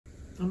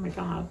oh my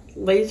God,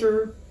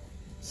 laser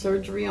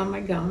surgery on my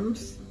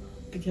gums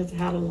because I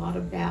had a lot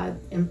of bad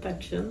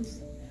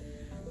infections,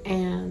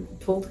 and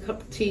pulled a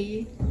cup of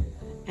tea,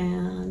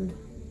 and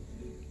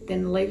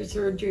then laser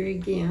surgery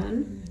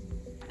again,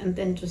 and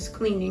then just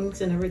cleanings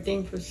and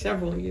everything for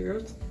several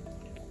years.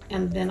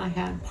 And then I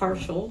had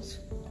partials,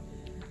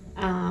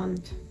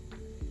 and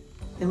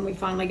then we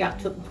finally got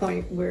to the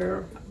point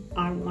where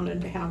I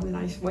wanted to have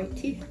nice white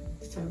teeth,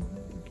 so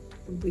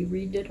we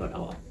redid it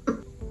all.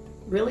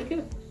 Really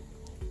good.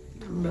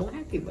 I'm real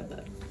happy with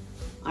it.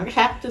 I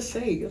have to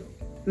say,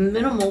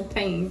 minimal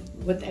pain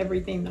with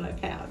everything that I've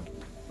had.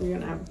 You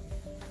know,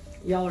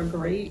 y'all are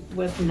great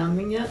with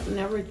numbing it and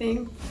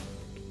everything.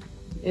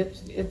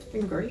 It's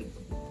been great.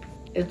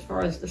 As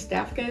far as the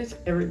staff goes,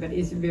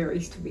 everybody's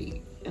very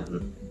sweet,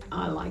 and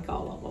I like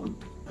all of them.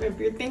 If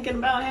you're thinking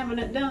about having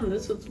it done,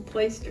 this is the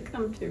place to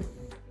come to.